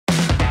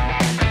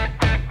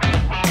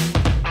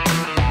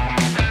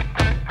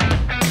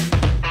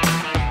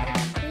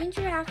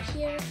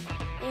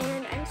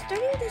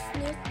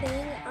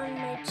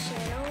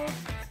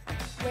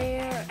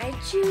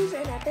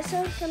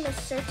episode from a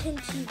certain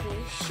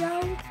TV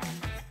show,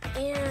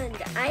 and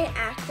I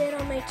acted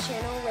on my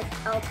channel with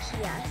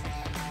LPS.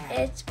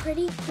 It's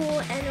pretty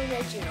cool and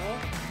original.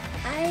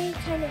 I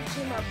kind of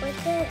came up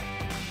with it.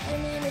 I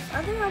mean, if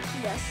other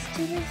LPS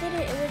students did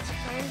it, it was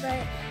fine,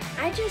 but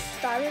I just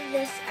started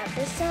this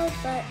episode,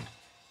 but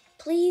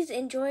please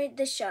enjoy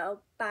the show.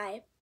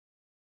 Bye.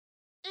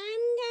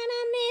 I'm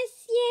gonna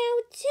miss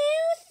you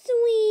too,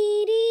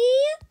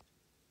 sweetie.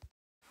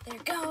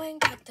 They're going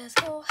back to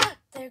school, ha!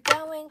 They're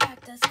going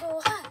back to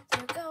school, ha!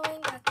 They're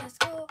going back to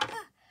school,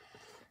 ha!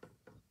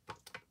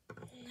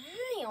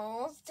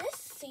 Niles, this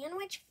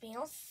sandwich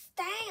feels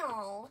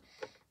stale.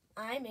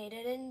 I made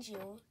it in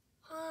June.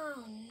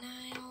 Oh,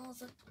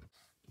 Niles.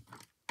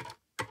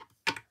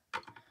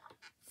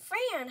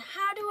 Fran,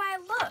 how do I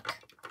look?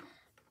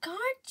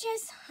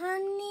 Gorgeous,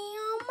 honey.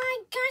 Oh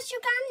my gosh,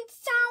 you got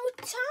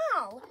so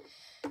tall.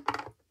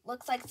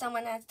 Looks like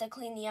someone has to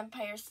clean the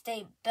Empire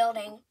State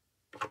Building.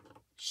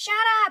 Shut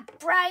up,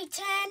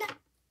 Brighton.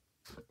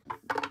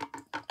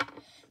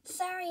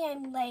 Sorry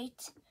I'm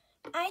late.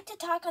 I had to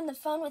talk on the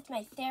phone with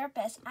my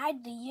therapist. I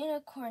had the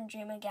unicorn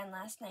dream again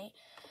last night.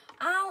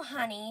 Oh,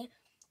 honey,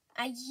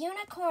 a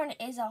unicorn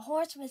is a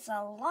horse with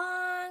a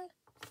long...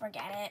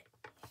 Forget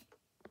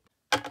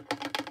it.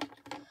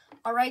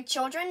 All right,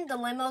 children, the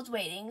limo's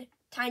waiting.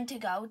 Time to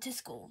go to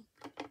school.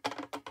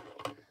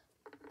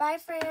 Bye,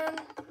 Fran.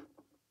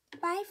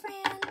 Bye,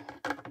 Fran.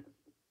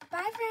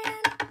 Bye,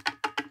 Fran.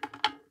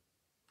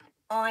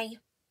 Oi.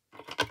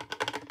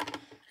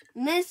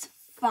 Miss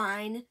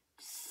Fine,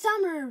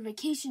 summer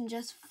vacation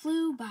just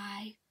flew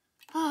by.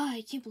 Oh,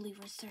 I can't believe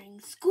we're starting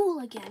school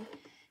again,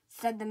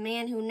 said the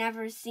man who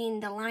never seen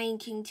The Lion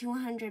King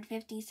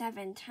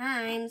 257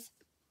 times.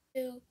 She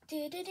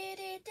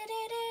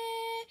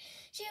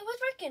was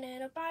working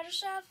at a bottle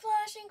shop,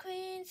 flushing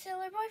queens, till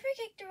her boyfriend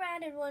kicked her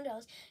out in one of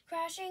those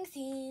crashing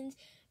scenes.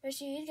 Where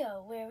she'd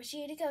go, where was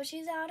she to go?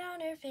 She's out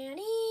on her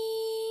fanny.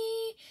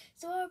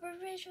 Store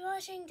rich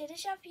flushing, did a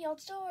Sheffield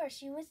store.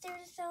 She was there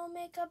to sell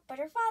makeup, but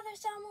her father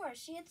sell more.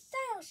 She had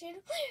style, she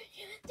had flair.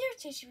 There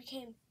till she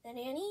became the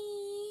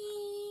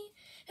nanny.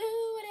 Who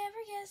would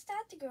ever guess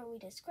that the girl we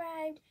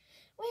described?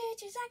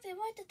 Which is exactly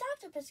what the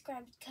doctor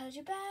prescribed. Cause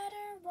you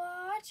better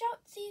watch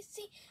out,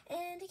 CC.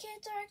 And the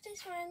kids are actually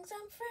trying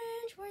some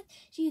French words.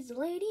 She's a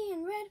lady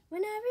in red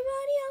when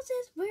everybody else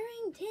is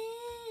wearing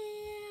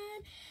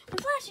tan. The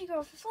flashy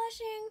girl for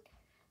Flushing,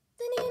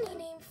 the nanny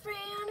named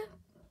Fran.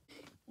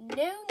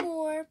 No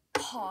more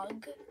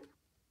Pog.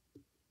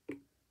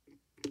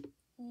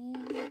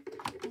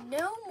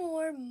 No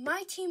more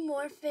Mighty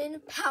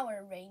Morphin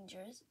Power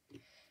Rangers.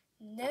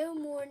 No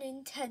more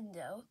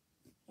Nintendo.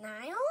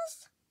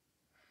 Niles?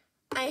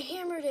 I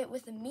hammered it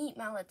with a meat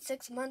mallet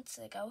 6 months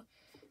ago.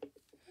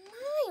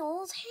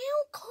 Niles,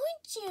 how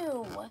could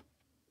you?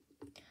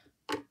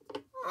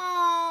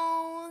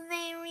 Oh,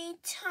 they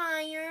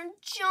retired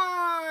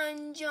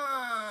John.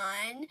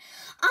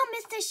 Oh,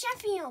 Mr.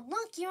 Sheffield,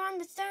 look, you're on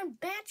the 3rd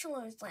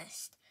bachelor's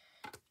list.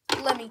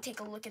 Let me take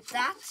a look at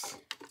that.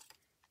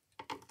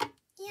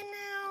 You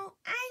know,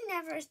 I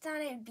never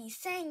thought I'd be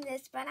saying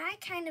this, but I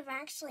kind of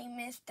actually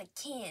miss the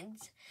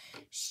kids.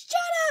 Shut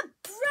up,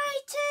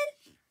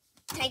 Brighton!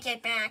 Take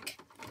it back.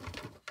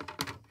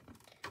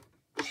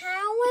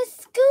 How was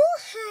school,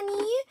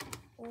 honey?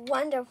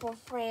 Wonderful,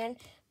 Fran.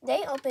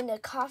 They opened a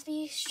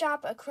coffee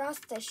shop across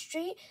the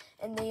street,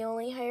 and they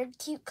only hired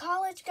cute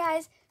college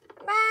guys.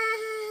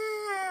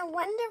 Ah,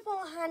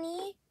 wonderful,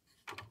 honey.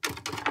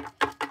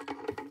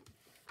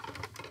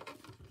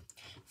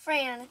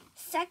 Fran,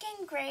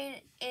 2nd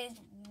grade is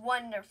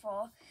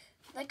wonderful.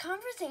 The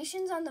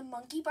conversations on the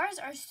monkey bars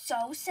are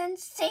so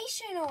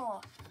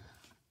sensational.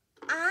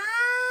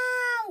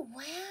 Ah,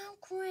 wow,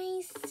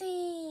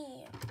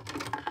 Gracie.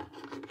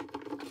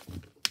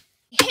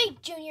 Hey,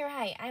 junior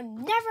high,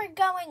 I'm never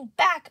going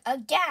back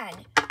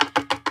again.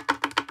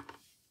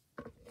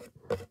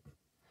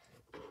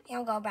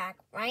 You'll go back,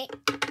 right?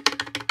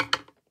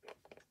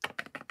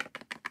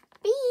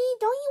 B,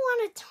 don't you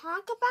want to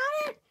talk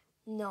about it?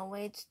 No,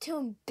 it's too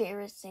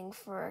embarrassing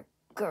for a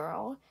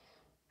girl.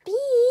 B,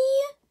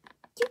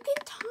 you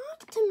can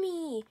talk to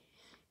me.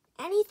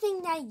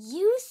 Anything that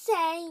you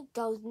say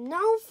goes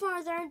no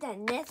further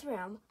than this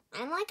room.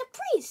 I'm like a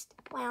priest.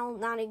 Well,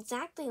 not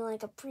exactly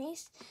like a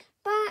priest,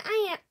 but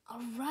I am.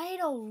 All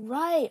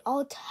right,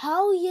 I'll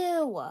tell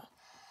you.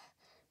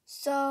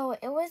 So,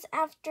 it was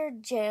after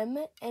gym,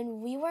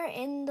 and we were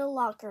in the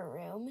locker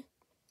room.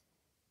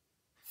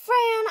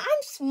 Fran,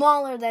 I'm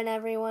smaller than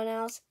everyone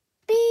else.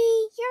 B,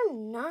 you're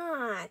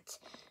not.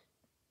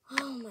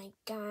 Oh my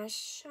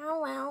gosh.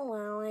 Oh,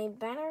 well, I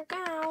better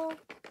go.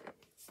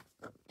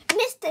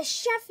 Mr.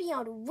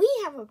 Sheffield, we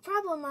have a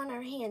problem on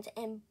our hands,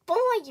 and boy,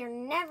 you're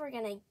never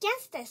gonna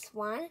guess this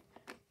one.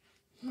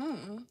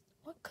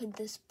 What could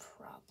this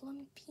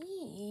problem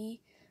be?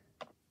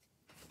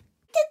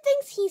 He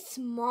thinks he's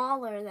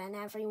smaller than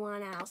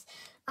everyone else.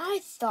 I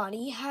thought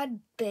he had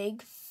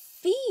big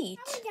feet.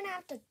 I'm gonna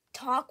have to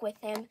talk with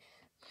him.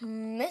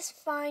 Miss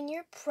Fine,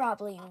 you're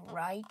probably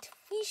right.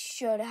 We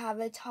should have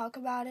a talk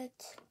about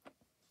it.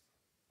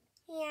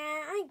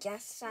 Yeah, I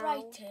guess so.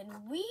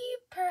 Brighton, we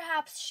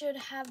perhaps should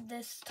have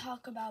this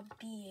talk about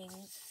being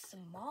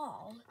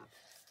small.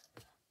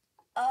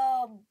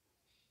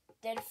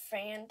 Did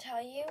Fran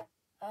tell you?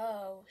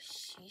 Oh,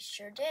 she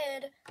sure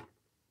did.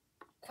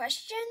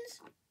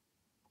 Questions?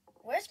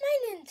 Where's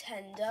my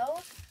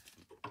Nintendo?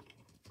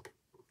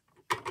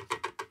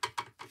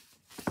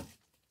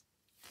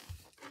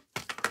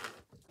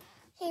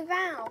 Hey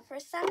Val, for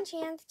some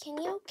chance, can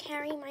you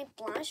carry my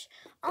blush?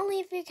 Only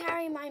if you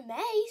carry my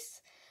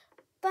mace.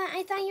 But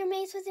I thought your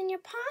mace was in your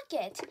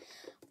pocket.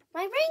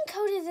 My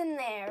raincoat is in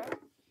there.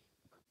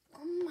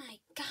 Oh my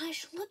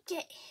gosh, look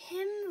at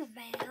him,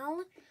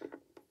 Val.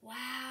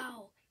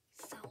 Wow,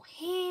 so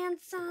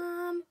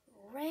handsome,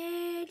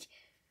 rich,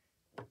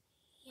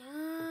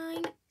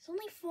 young. He's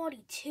only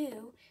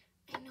 42.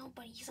 I know,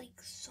 but he's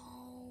like so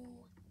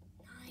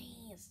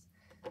nice.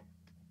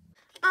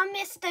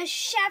 Mr.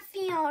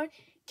 Sheffield,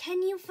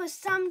 can you for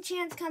some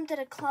chance come to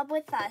the club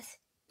with us?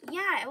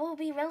 Yeah, it will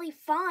be really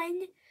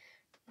fun.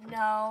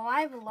 No,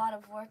 I have a lot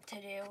of work to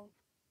do.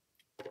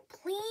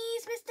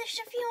 Please, Mr.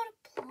 Sheffield,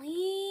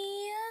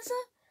 please.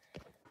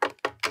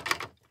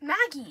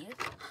 Maggie,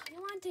 you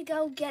want to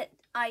go get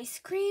ice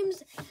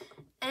creams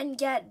and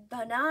get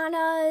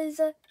bananas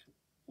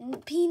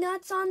and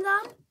peanuts on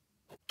them?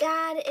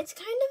 Dad, it's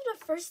kind of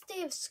the first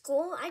day of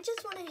school. I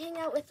just want to hang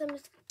out with them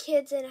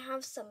kids and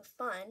have some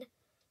fun.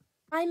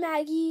 Hi,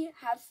 Maggie.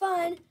 Have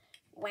fun.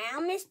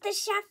 Well, Mr.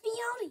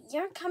 Sheffield,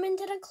 you're coming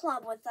to the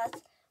club with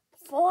us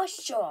For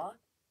sure.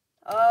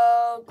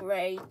 Oh,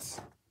 great.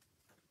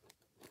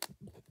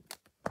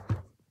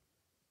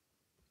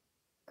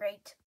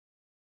 Great.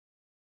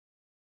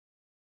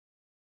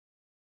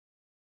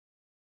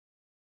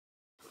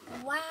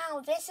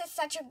 Wow, this is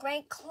such a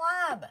great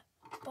club.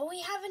 But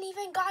we haven't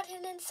even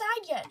gotten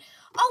inside yet.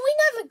 Oh, we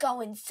never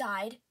go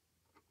inside.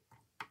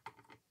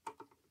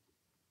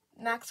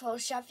 Maxwell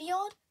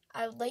Sheffield,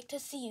 I would like to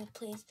see you,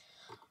 please.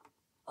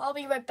 I'll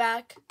be right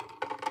back.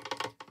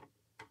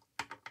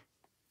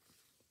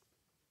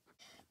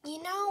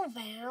 You know,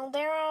 Val,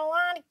 there are a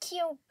lot of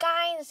cute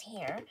guys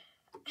here.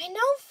 I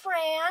know,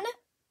 Fran.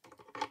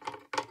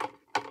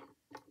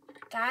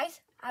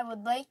 Guys, I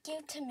would like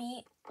you to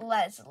meet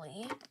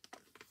Leslie.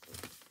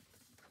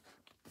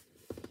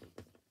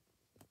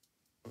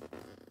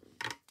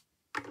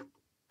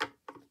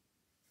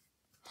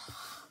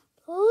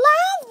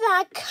 Love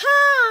the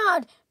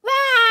card!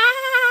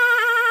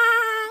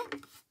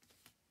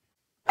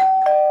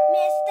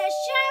 Mr.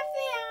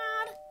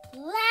 Sheffield,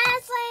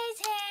 Leslie's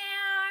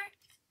here.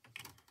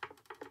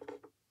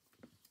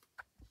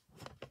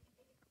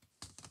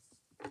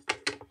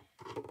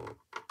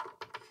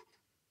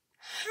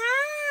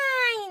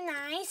 Hi,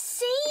 nice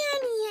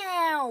seeing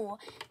you.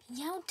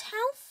 You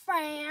tell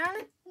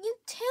Fran. You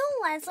too,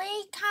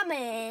 Leslie. Come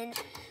in.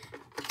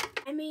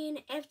 I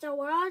mean, if the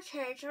world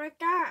changed like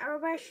that, it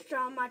would be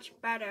so much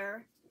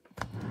better.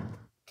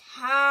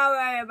 Tell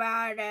me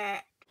about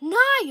it.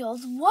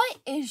 Niles, what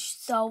is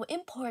so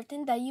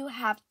important that you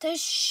have to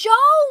show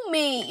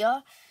me?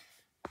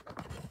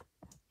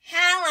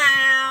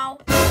 Hello.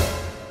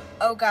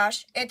 Oh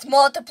gosh, it's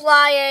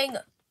multiplying.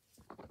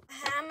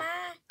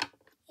 Hammer?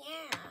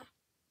 Yeah.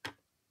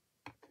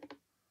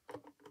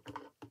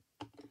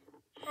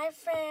 Hi,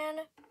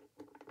 Fran.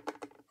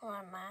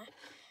 Mama.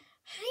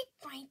 Hi,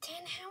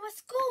 Brighton. How was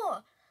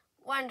school?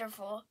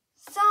 Wonderful.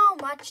 So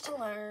much to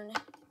learn.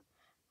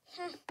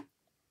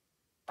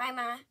 Bye,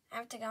 Ma. I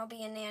have to go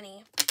be a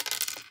nanny.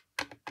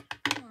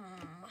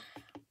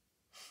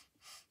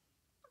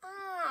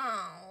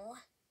 Oh.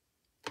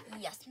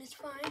 Yes, Miss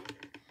Fine.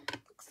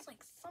 Looks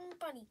like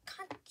somebody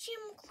cut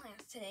gym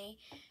class today.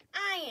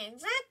 I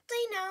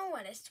exactly know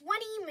what a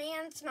sweaty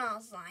man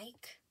smells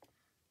like.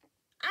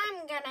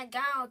 I'm gonna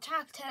go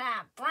talk to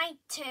that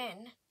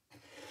Brighton.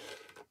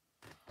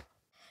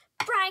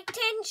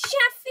 Brighton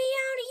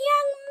Sheffield,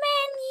 young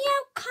man,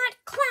 you cut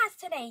class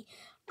today.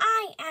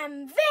 I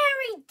am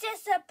very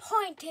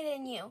disappointed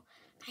in you.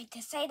 I had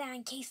to say that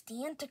in case the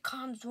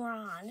intercoms were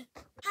on.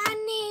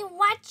 Honey,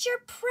 what's your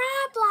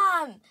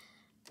problem?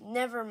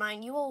 Never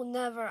mind, you will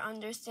never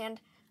understand.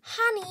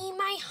 Honey,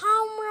 my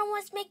homeroom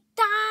was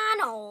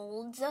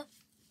McDonald's.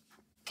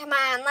 Come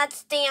on,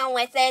 let's deal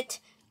with it.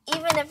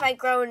 Even if I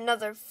grow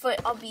another foot,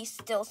 I'll be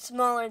still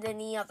smaller than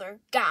the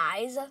other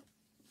guys.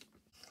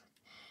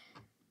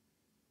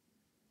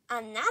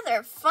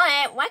 Another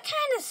foot? What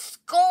kind of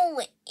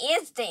school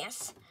is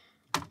this?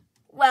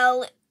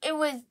 Well, it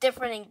was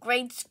different in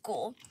grade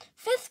school.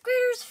 5th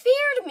graders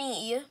feared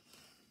me.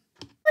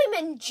 I'm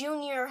in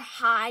junior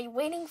high,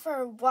 waiting for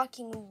a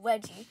walking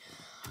wedgie.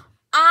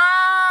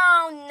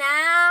 Oh,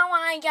 now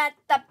I get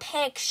the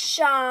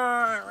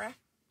picture.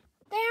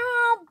 They're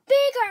all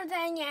bigger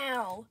than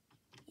you.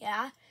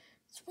 Yeah?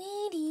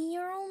 Sweetie,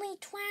 you're only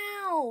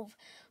 12.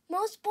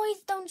 Most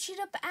boys don't shoot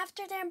up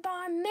after their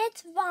bar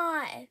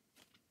mitzvah.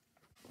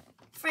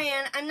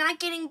 Fran, I'm not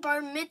getting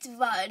bar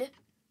mitzvahed.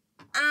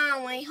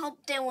 Oh, I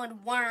hoped it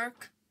would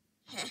work.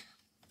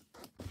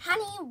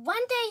 Honey,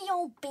 one day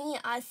you'll be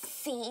a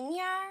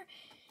senior.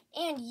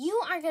 And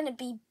you are going to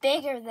be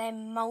bigger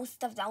than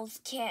most of those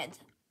kids.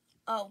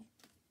 Oh.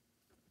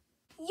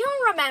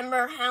 You'll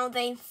remember how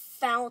they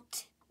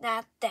felt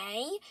that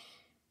day.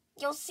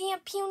 You'll see a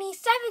puny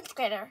 7th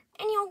grader,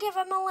 and you'll give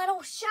him a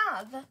little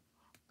shove.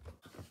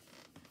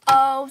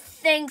 Oh,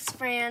 thanks,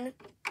 Fran.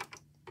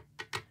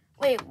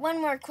 Wait, one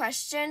more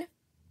question.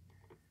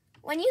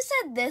 When you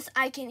said this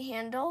I can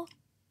handle,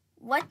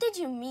 what did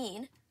you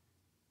mean?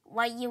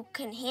 What you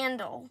can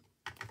handle?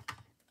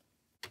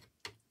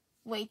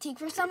 Waiting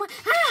for someone?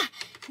 Ah!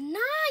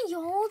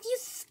 Niall, you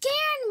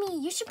scared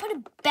me. You should put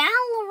a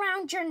bell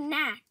around your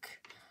neck.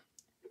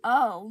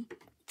 Oh,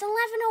 it's 11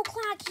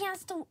 o'clock. He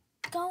has to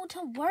go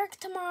to work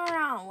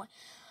tomorrow.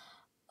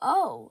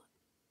 Oh,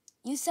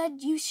 you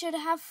said you should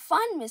have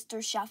fun,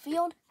 Mr.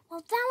 Sheffield.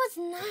 Well, that was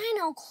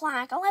 9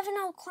 o'clock. 11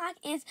 o'clock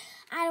is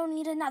I don't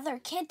need another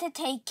kid to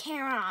take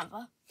care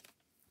of.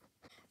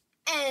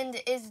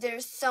 And is there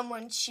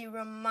someone she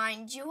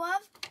reminds you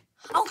of?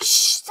 Oh,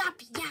 shh,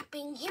 stop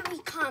yapping. Here he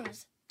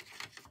comes.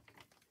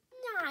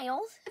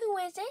 Niles, who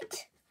is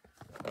it?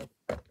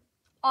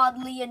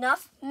 Oddly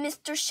enough,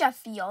 Mr.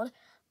 Sheffield.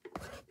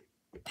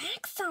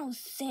 Back so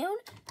soon?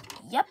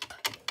 Yep.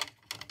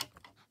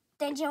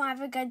 Did you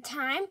have a good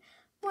time?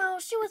 Well,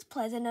 she was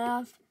pleasant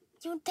enough.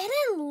 You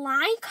didn't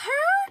like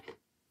her?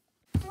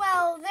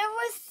 Well, there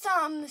was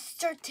some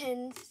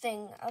certain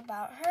thing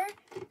about her.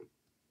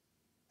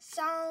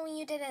 So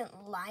you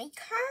didn't like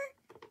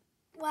her?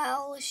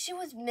 Well, she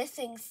was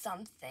missing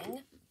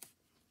something.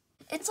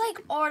 It's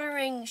like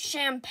ordering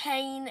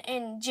champagne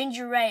and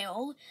ginger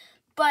ale,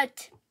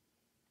 but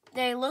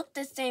they look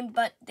the same,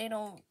 but they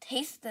don't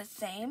taste the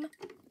same.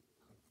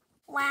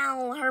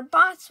 Well, her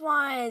boss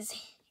was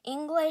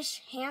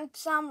English,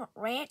 handsome,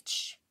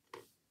 rich.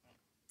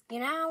 You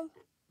know,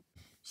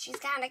 she's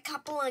got a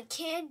couple of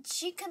kids.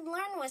 She could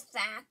learn with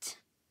that.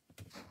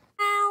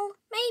 Well,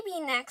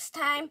 maybe next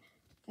time.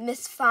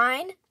 Miss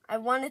Fine, I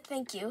want to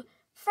thank you.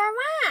 For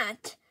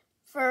what?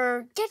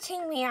 For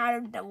getting me out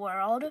of the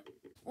world.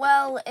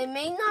 Well, it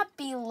may not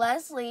be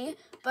Leslie,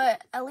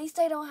 but at least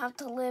I don't have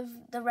to live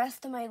the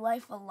rest of my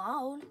life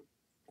alone.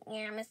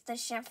 Yeah, Mr.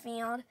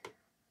 Sheffield.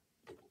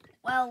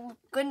 Well,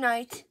 good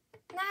night.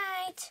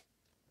 Night.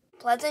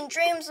 Pleasant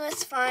dreams,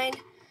 Miss Fine.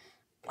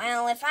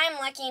 Well, if I'm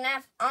lucky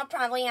enough, I'll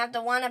probably have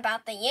the one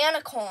about the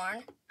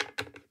unicorn.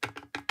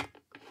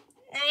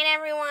 Night,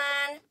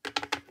 everyone.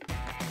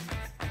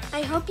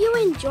 I hope you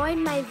enjoyed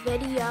my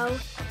video.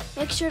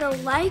 Make sure to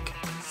like,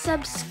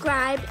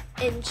 subscribe,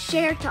 and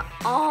share to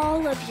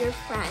all of your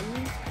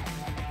friends.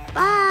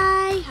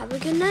 Bye. Have a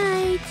good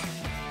night.